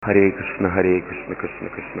Hare Krishna Krishna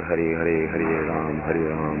Krishna Hare Hare Hare Ram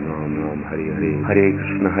Ram Ram Hare Hare Hare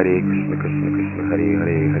Krishna Krishna Krishna Hare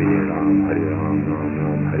Hare Hare Ram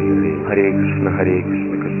Ram Hare Hare Hare Krishna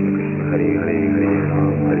Krishna Krishna Hare Hare Hare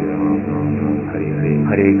Ram Ram Hare Hare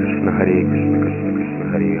Hare Krishna Krishna Krishna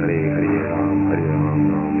Hare Hare Hare Ram Ram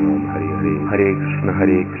Hare Hare Hare Krishna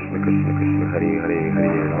Krishna Krishna Hare Hare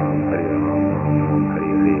Hare Ram Ram Hare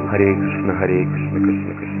Hare Hare Krishna Krishna Krishna Hare Hare Hare Ram Ram Hare Hare Hare Krishna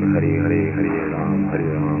Krishna Krishna Hare Hare Hare Ram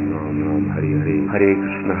Ram Hare Hare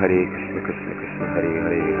Hare Krishna Krishna Krishna Hare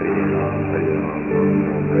Hare Hare Ram Ram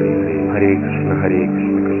Hare Hare Hare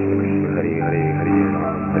Krishna Krishna Krishna Hare Hare Hare Ram Ram Hare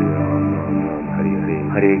Hare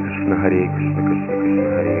Hare Krishna Krishna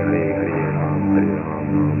Krishna Hare Hare Hare Ram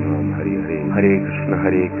Ram Hare Hare Hare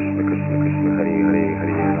Krishna Krishna Krishna Hare Hare Hare Ram Ram Hare Hare Hare Krishna Krishna Krishna Hare Hare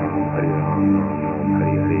Hare Ram Ram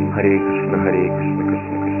Hare Hare Hare Krishna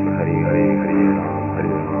Krishna Krishna Hare Hare Hare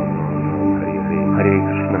Ram Ram Hare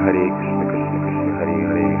Hare Hare Krishna Krishna Krishna Hare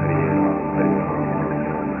Hare Hare Ram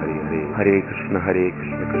Ram Hare Hare Hare Krishna Krishna Krishna Hare Hare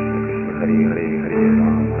Hare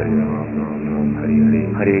Ram Ram Hare Hare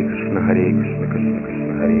Hare Krishna Krishna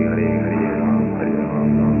Krishna Hare Hare Hare Ram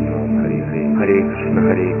Ram Hare Hare Hare Krishna Krishna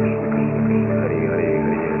Krishna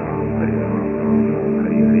Hare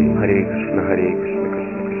Hare Hare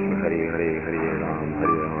Ram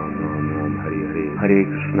Ram Hare Hare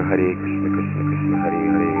Hare Krishna Krishna Krishna Hare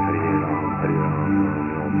Hare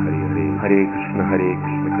Hare Ram Ram Hare Hare Hare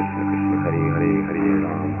Krishna Krishna Krishna Hare Hare Hare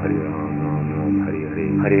Ram Ram Hare Hare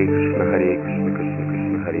Hare Krishna Krishna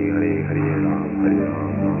Krishna Hare Hare Hare Ram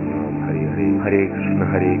Ram Hare Hare Hare Krishna Krishna Krishna Hare Hare Hare Ram Ram Hare Hare Hare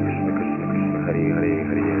Krishna Krishna Krishna Hare Hare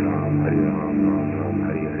Hare Ram Ram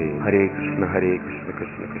Hare Hare Hare Krishna Krishna Krishna Hare Hare Hare Ram Ram Hare Hare Hare Krishna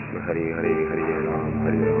Krishna Krishna Hare Hare Hare Ram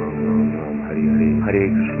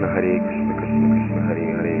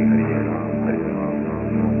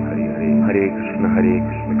Ram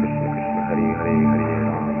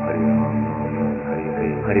Hare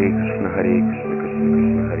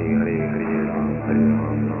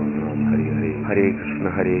Hare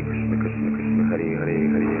Hare Krishna Krishna Krishna Hare Hare Hare Ram Ram Hare Hare Hare Krishna Krishna Krishna Hare Hare Hare Ram Ram Hare Hare Hare Krishna Krishna Krishna Hare Hare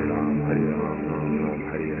Hare Ram Ram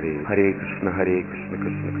Hare Hare Hare Krishna Krishna Krishna Hare Hare Hare Ram Ram Hare Hare Hare Krishna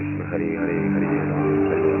Krishna Krishna Hare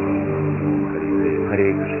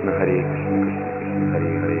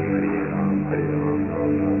Hare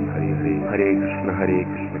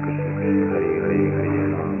Hare Ram Ram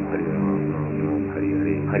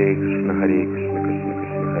Hare Hare Hare Krishna Krishna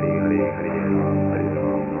Krishna Hare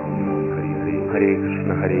Hare Hare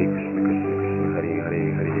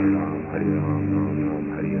Ram Ram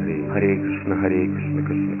Hare Hare Hare Krishna Krishna Krishna Hare Hare Hare Ram Ram Hare Hare Hare Krishna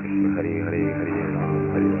Krishna Krishna Hare Hare Hare Ram Ram Hare Hare Hare Krishna Krishna Krishna Hare Hare Hare Ram Ram Hare Hare Hare Krishna Krishna Krishna Hare Hare Hare Ram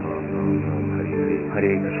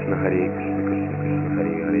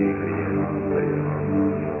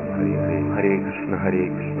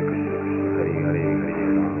Ram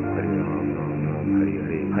Hare Hare Hare Krishna Krishna Krishna Hare Hare Hare Ram Ram Hare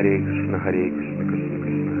Hare Hare Krishna Krishna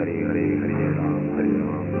Krishna Hare Hare Hare Ram Ram Hare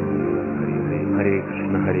Hare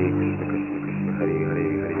Hare Krishna Krishna Krishna Hare Hare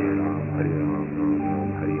Hare Ram Ram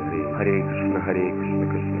Hare Hare Hare Krishna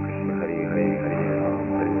Krishna Krishna Hare Hare Hare Ram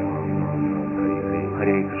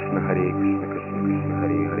Ram Hare Hare Hare Krishna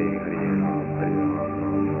Krishna Krishna Hare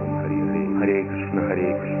Hare Hare Ram Ram Hare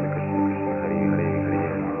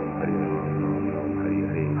Hare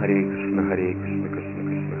Hare Krishna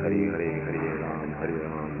Krishna Krishna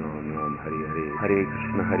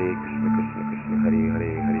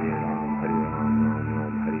Hare Hare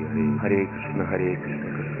Hare Ram Ram Hare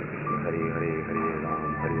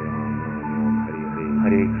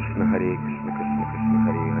Hare Hare Krishna Krishna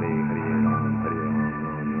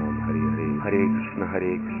Krishna Hare Hare Hare Ram Ram Hare Hare Hare Krishna Krishna Krishna Hare Hare Hare Ram Ram Hare Hare Hare Krishna Krishna Krishna Hare Hare Hare Ram Ram Hare Hare Hare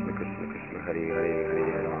Krishna Krishna Krishna Hare Hare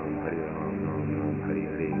Hare Ram Ram Hare Hare Hare Krishna Krishna Krishna Hare Hare Hare Ram Ram Hare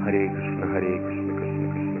Hare Hare Krishna Krishna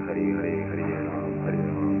Krishna Hare Hare Hare Ram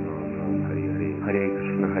Ram Hare Hare Hare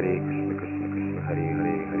Krishna Krishna Krishna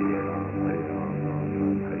Hare Hare Hare Ram Ram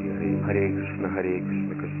Hare Hare Hare Krishna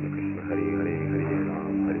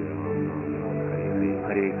Krishna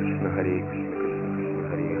Krishna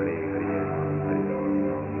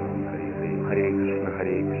Hare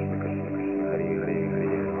Hare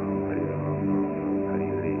Hare Ram Ram Hare Hare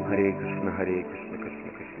Hare Krishna Krishna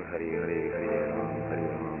Krishna Hare Hare Hare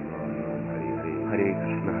Ram Ram Hare Hare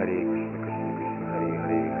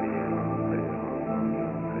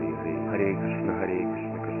Hare Krishna Krishna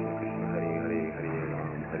Krishna Hare Hare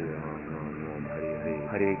Hare Ram Ram Hare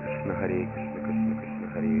Hare Hare Krishna Krishna Krishna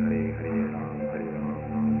Hare Hare Hare Ram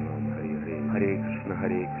Ram Hare Hare Hare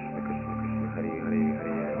Krishna Krishna Krishna Hare Hare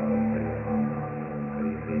Hare Ram Ram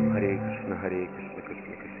Hare Hare Hare Krishna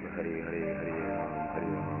Krishna Krishna Hare Hare Hare Ram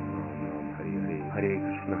Ram Hare Hare Hare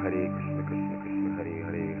Krishna Krishna Krishna Hare Hare Hare Ram Ram Hare Hare Hare Krishna Krishna Krishna Hare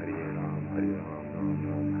Hare Hare Ram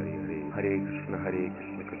Ram Hare Hare Hare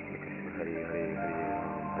Krishna Krishna Krishna Hare Hare Hare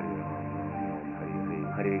Ram Ram Hare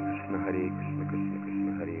Hare Hare Krishna Krishna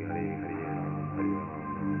Krishna Hare Hare Hare Ram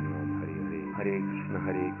Ram Hare Hare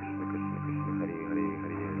Hare Krishna Krishna Krishna Hare Hare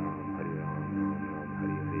Hare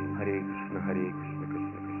Hare Krishna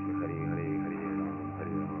Krishna Krishna Hare Hare Hare Ram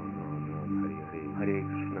Ram Ram Hare Hare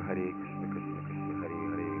Hare Krishna Krishna Krishna Hare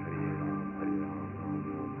Hare Hare Ram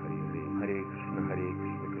Ram Hare Hare Hare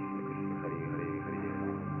Krishna Krishna Krishna Hare Hare Hare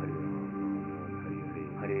Ram Ram Hare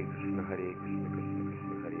Hare Hare Krishna Krishna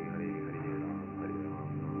Krishna Hare Hare Hare Ram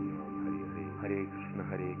Ram Hare Hare Hare Krishna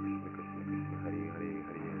Krishna Krishna Hare Hare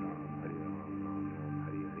Hare Ram Ram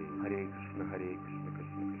Hare Hare Hare Krishna Krishna